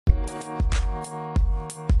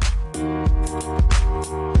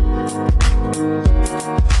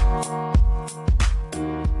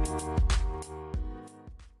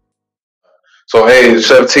So hey,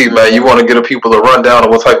 Chef T, man, you want to give the people a rundown of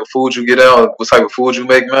what type of food you get out, what type of food you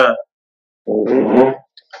make, man? Hmm.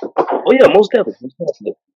 Oh yeah, most definitely, most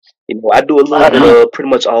definitely. I do a little bit of pretty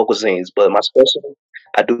much all cuisines, but my specialty,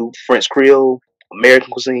 I do French Creole,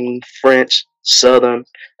 American cuisine, French, Southern,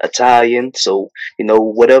 Italian. So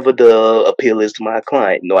whatever the appeal is to my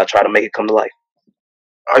client, I try to make it come to life.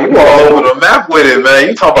 Are you all over the map with it, man?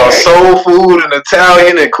 You talk about soul food and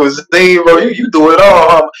Italian and cuisine, bro. You do it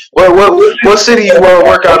all. Huh? What city you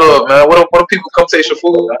work out of, man? What do people come taste your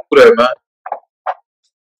food at, man?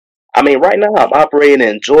 I mean, right now I'm operating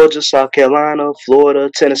in Georgia, South Carolina, Florida,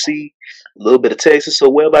 Tennessee, a little bit of Texas. So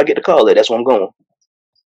wherever I get to call it, that's where I'm going.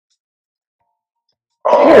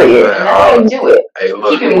 Oh Yeah, man, that's how you do it. hey,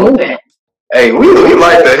 look, Keep it moving. hey, we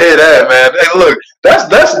like to hear that, man. Hey, look,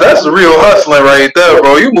 that's real hustling right there,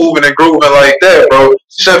 bro. You moving and grooving like that, bro.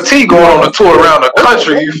 Chef T going on a tour around the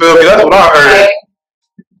country. You feel me? That's what I heard.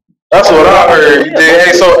 That's what I heard. You did.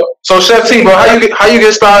 Hey, so Chef T, bro, how you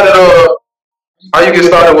get started? How you get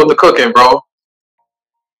started with the cooking, bro?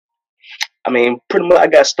 I mean, pretty much I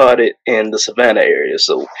got started in the Savannah area.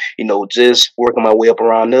 So, just working my way up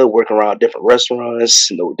around there, working around different restaurants,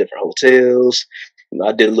 different hotels.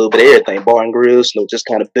 I did a little bit of everything, bar and grills, just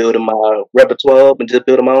kind of building my repertoire up and just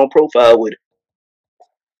building my own profile with it.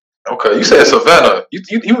 Okay, you said Savannah.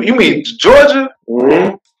 You mean Georgia?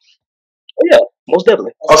 Mm-hmm. Oh, yeah, most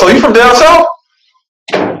definitely. Oh, so you from down south?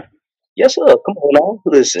 Yes, sir. Come on now.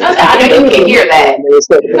 Listen. I know you can hear that.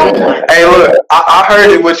 Hey, look, I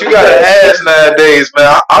heard it, but you gotta ask nowadays,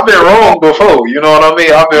 man. I've been wrong before. You know what I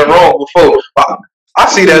mean? I've been wrong before. I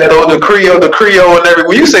see that though, the Creole and everything.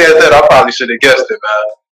 When you said that, I probably should have guessed it, man.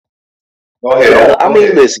 Go ahead. I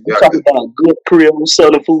mean, listen, you talking about good Creole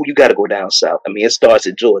Southern food, you gotta go down south. I mean, it starts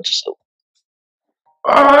in Georgia, so.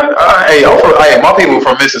 All right. Hey, my people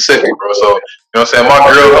from Mississippi, bro. So you know what I'm saying.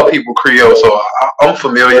 My girl, her people Creole, so I'm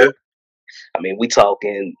familiar. I mean, we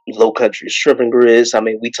talking low country shrimp and grits. I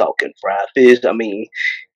mean, we talking fried fish. I mean,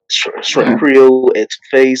 shrimp Creole,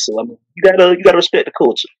 etouffee. So I mean, you gotta respect the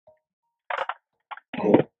culture.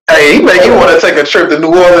 Hey, he make you want to take a trip to New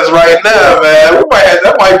Orleans right now, man.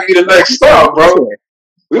 That might be the next stop, bro.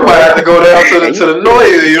 We might have to go down to the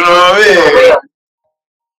Noya. You know what I mean?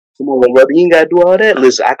 Come on, brother. You ain't gotta do all that.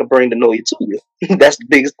 Listen, I can bring the Noya to you. That's the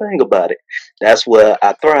biggest thing about it. That's where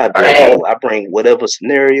I thrive. I bring whatever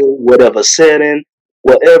scenario, whatever setting,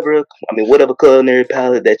 whatever culinary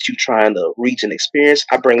palette that you trying to reach and experience.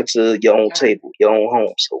 I bring it to your own table, your own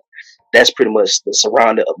home. So that's pretty much the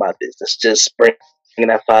surrounding of my business. Just bringing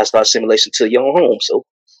that 5-star simulation to your own home. So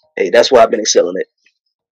hey, that's why I've been excelling it.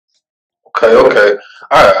 Okay.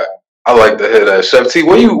 All right. I like to hear that, Chef T.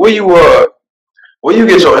 Where you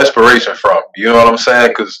get your inspiration from? You know what I'm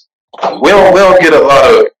saying? Because we don't get a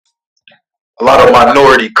lot of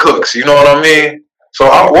minority cooks. You know what I mean?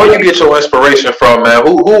 So where you get your inspiration from, man?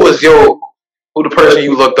 Who the person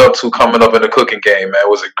you looked up to coming up in the cooking game, man?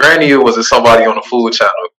 Was it Granny or was it somebody on the Food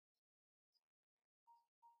Channel?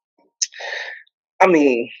 I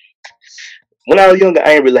mean, when I was younger, I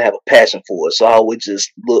didn't really have a passion for it, so I would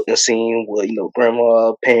just look and see what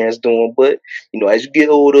grandma, parents doing. But as you get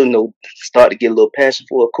older, start to get a little passion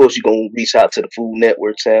for it. Of course, you're gonna reach out to the Food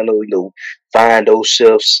Network channel, find those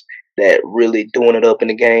chefs that really doing it up in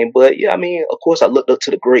the game. But yeah, I mean, of course, I looked up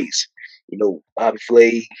to the greats. Bobby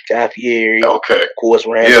Flay, Guy Fieri, okay, of course,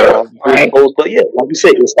 Randy. Yeah. But yeah, like you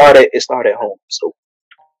said, it started at home. So.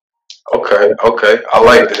 Okay, I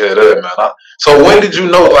like to hear that, man. So when did you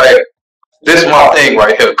know, like, this is my thing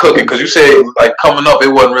right here, cooking? Because you said, like, coming up, it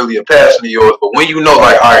wasn't really a passion of yours. But when you know,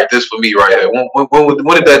 like, all right, this for me right here.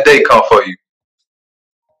 When did that day come for you?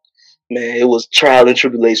 Man, it was trial and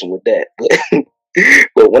tribulation with that.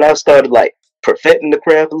 But when I started, like, perfecting the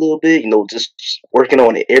craft a little bit, just working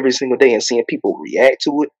on it every single day and seeing people react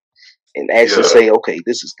to it and actually say, okay,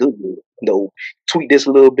 this is good. Tweak this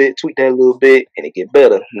a little bit, tweak that a little bit, and it get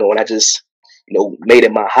better. And I just made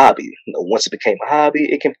it my hobby. Once it became a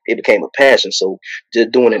hobby, it became a passion. So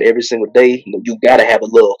just doing it every single day, you gotta have a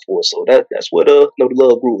love for it. So that's what the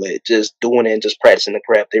love grew at. Just doing it and just practicing the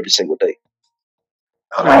craft every single day.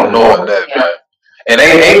 I'm knowing that, man. And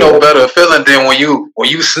ain't no better feeling than when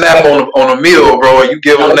you snap on a meal, bro. You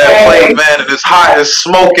give them that plate, man, and it's hot, it's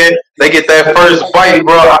smoking. They get that first bite,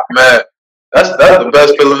 bro. Man, that's the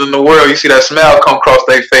best feeling in the world. You see that smile come across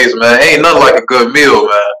their face, man. Ain't nothing like a good meal,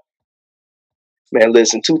 man. Man,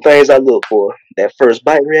 listen, 2 things I look for. That first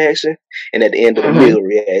bite reaction and at the end of the meal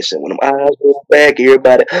reaction. When them eyes roll back,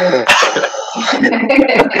 everybody, that's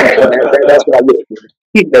what I look for.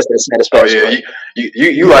 That's that Oh satisfaction, yeah, right?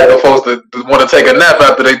 you like the folks that want to take a nap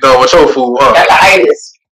after they done with your food, huh? Like an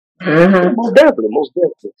itis. Mm-hmm. Most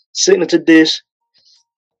definitely. Signature dish,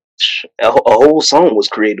 a whole song was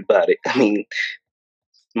created about it. I mean,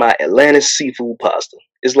 my Atlantis seafood pasta.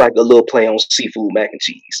 It's like a little play on seafood mac and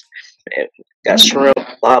cheese. Man, got shrimp,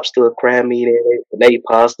 lobster, crab meat in it, filet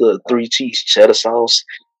pasta, 3 cheese cheddar sauce,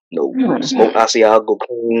 smoked Asiago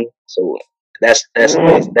cream. So that's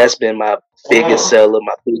amazing. That's been my biggest seller,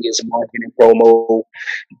 my biggest marketing promo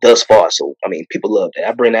thus far. So I mean, people love that.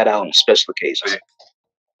 I bring that out on special occasions.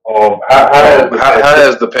 How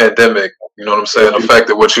has the pandemic, you know what I'm saying,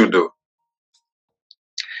 affected what you do?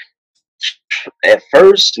 At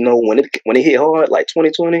first, when it hit hard, like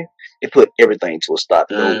 2020, it put everything to a stop.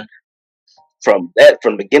 Mm. From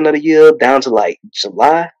the beginning of the year down to like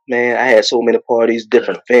July, man, I had so many parties,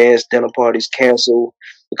 different events, dinner parties canceled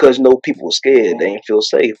because people were scared. They didn't feel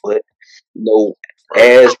safe. But you know, Right.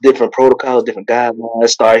 as different protocols, different guidelines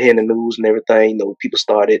started hitting the news and everything, people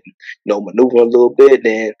started, maneuvering a little bit.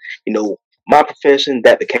 Then, my profession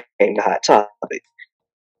that became the hot topic.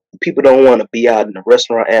 People don't want to be out in the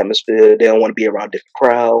restaurant atmosphere. They don't want to be around different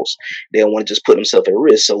crowds. They don't want to just put themselves at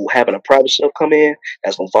risk. So having a private chef come in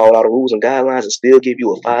that's gonna follow all the rules and guidelines and still give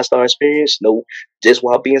you a 5-star experience, just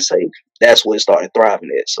while being safe. That's what it started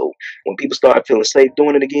thriving at. So when people start feeling safe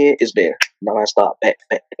doing it again, it's been nonstop, back to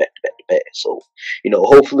back to back to back to back. So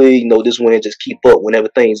hopefully, this winter just keep up whenever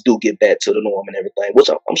things do get back to the norm and everything, which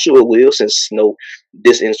I'm sure it will, since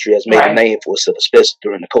this industry has made a name for itself, especially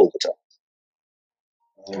during the COVID time.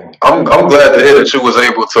 I'm glad to hear that you was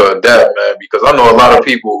able to adapt, man, because I know a lot of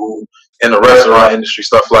people who in the restaurant industry,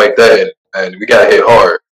 stuff like that, and we got hit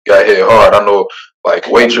hard. I know like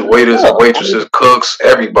waiters and waitresses, cooks,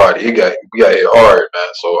 everybody. We got hit hard,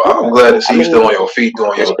 man. So I'm glad to see you still on your feet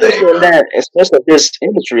doing your thing, man. Especially this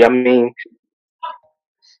industry. I mean,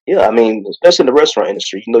 especially in the restaurant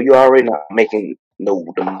industry, you're already not making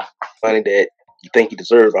the money that you think you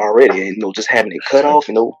deserve already, and just having it cut off.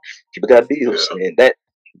 People got bills, and that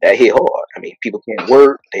hit hard. I mean, people can't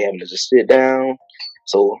work; they having to just sit down.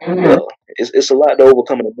 So it's a lot to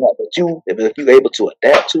overcome and adapt. But if you're able to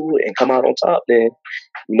adapt to it and come out on top, then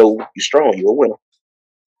you're strong. You're a winner.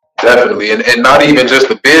 Definitely, and not even just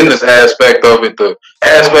the business aspect of it, the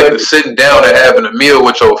aspect of sitting down and having a meal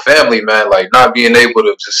with your family, man. Like not being able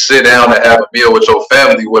to just sit down and have a meal with your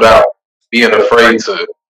family without being afraid to,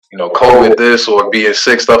 COVID this or being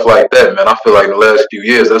sick, stuff like that, man. I feel like the last few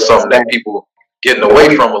years, that's something that people getting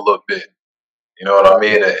away from a little bit. You know what I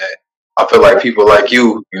mean? And I feel like people like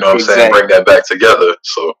you know what I'm saying, bring that back together.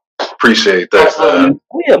 So appreciate that, man.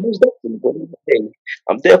 Yeah, most definitely. Hey,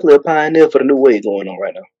 I'm definitely a pioneer for the new way going on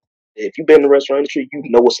right now. If you've been in the restaurant industry,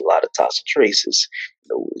 it's a lot of toxic traces.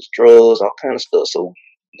 It's drugs, all kind of stuff. So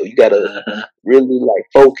you gotta really like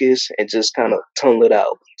focus and just kind of tunnel it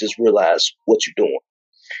out. Just realize what you're doing,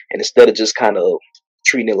 and instead of just kind of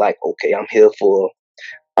treating it like, okay, I'm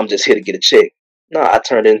just here to get a check. No, I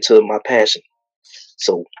turned it into my passion.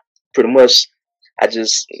 So pretty much, I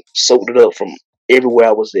just soaked it up from everywhere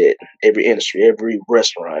I was at, every industry, every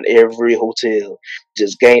restaurant, every hotel.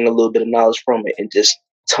 Just gained a little bit of knowledge from it and just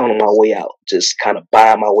tunnel my way out. Just kind of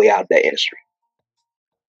buy my way out of that industry.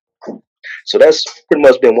 So that's pretty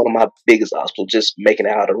much been one of my biggest obstacles, just making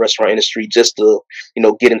it out of the restaurant industry, just to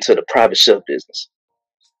get into the private chef business.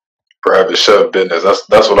 Private chef business.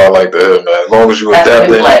 That's what I like to hear, man. As long as you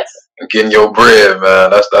adapt and getting your bread, man.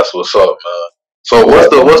 That's what's up, man. So what's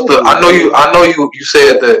the? I know you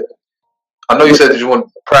said that. I know you said that you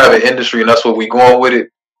want private industry, and that's what we going with it.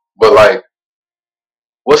 But like,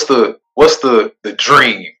 what's the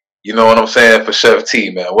dream? You know what I'm saying for Chef T,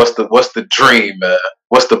 man. What's the dream, man?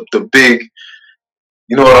 What's the big?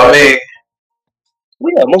 You know what I mean?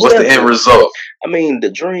 Yeah, what's the end result? I mean, the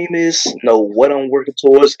dream is, what I'm working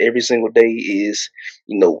towards every single day is,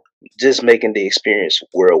 just making the experience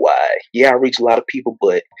worldwide. Yeah, I reach a lot of people,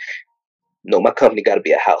 but my company got to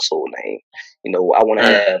be a household name. I want to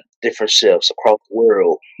have different chefs across the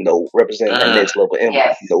world, representing that next level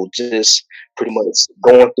impact. Just pretty much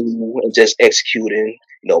going through and just executing,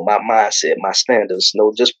 my mindset, my standards.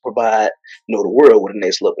 Just provide, the world with a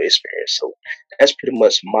next level experience. So that's pretty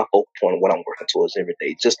much my focal point of what I'm working towards every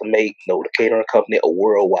day, just to make, the catering company a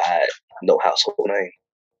worldwide, household name.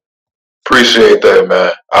 Appreciate that,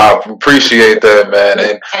 man. I appreciate that, man.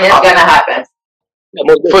 And it's gonna happen.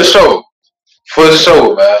 For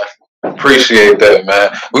sure, man. Appreciate that,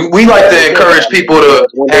 man. We like to encourage people to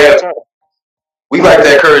have. We like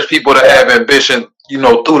to encourage people to have ambition,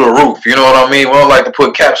 through the roof. You know what I mean? We don't like to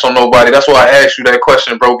put caps on nobody. That's why I asked you that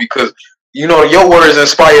question, bro, because you know, your words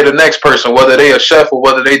inspire the next person, whether they a chef or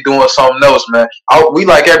whether they doing something else, man. We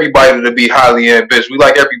like everybody to be highly ambitious. We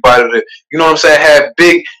like everybody to, you know what I'm saying, have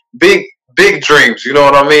big dreams. You know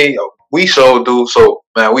what I mean? We so do. So,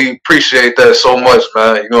 man, we appreciate that so much,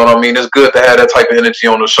 man. You know what I mean? It's good to have that type of energy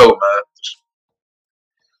on the show, man.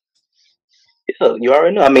 Yeah, you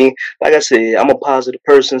already know. I mean, like I said, I'm a positive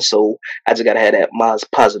person, so I just gotta have that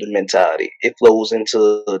positive mentality. It flows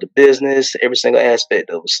into the business, every single aspect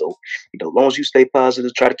of it. So, as long as you stay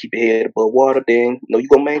positive, try to keep your head above water, then you're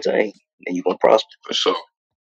gonna maintain and you're gonna prosper. For sure.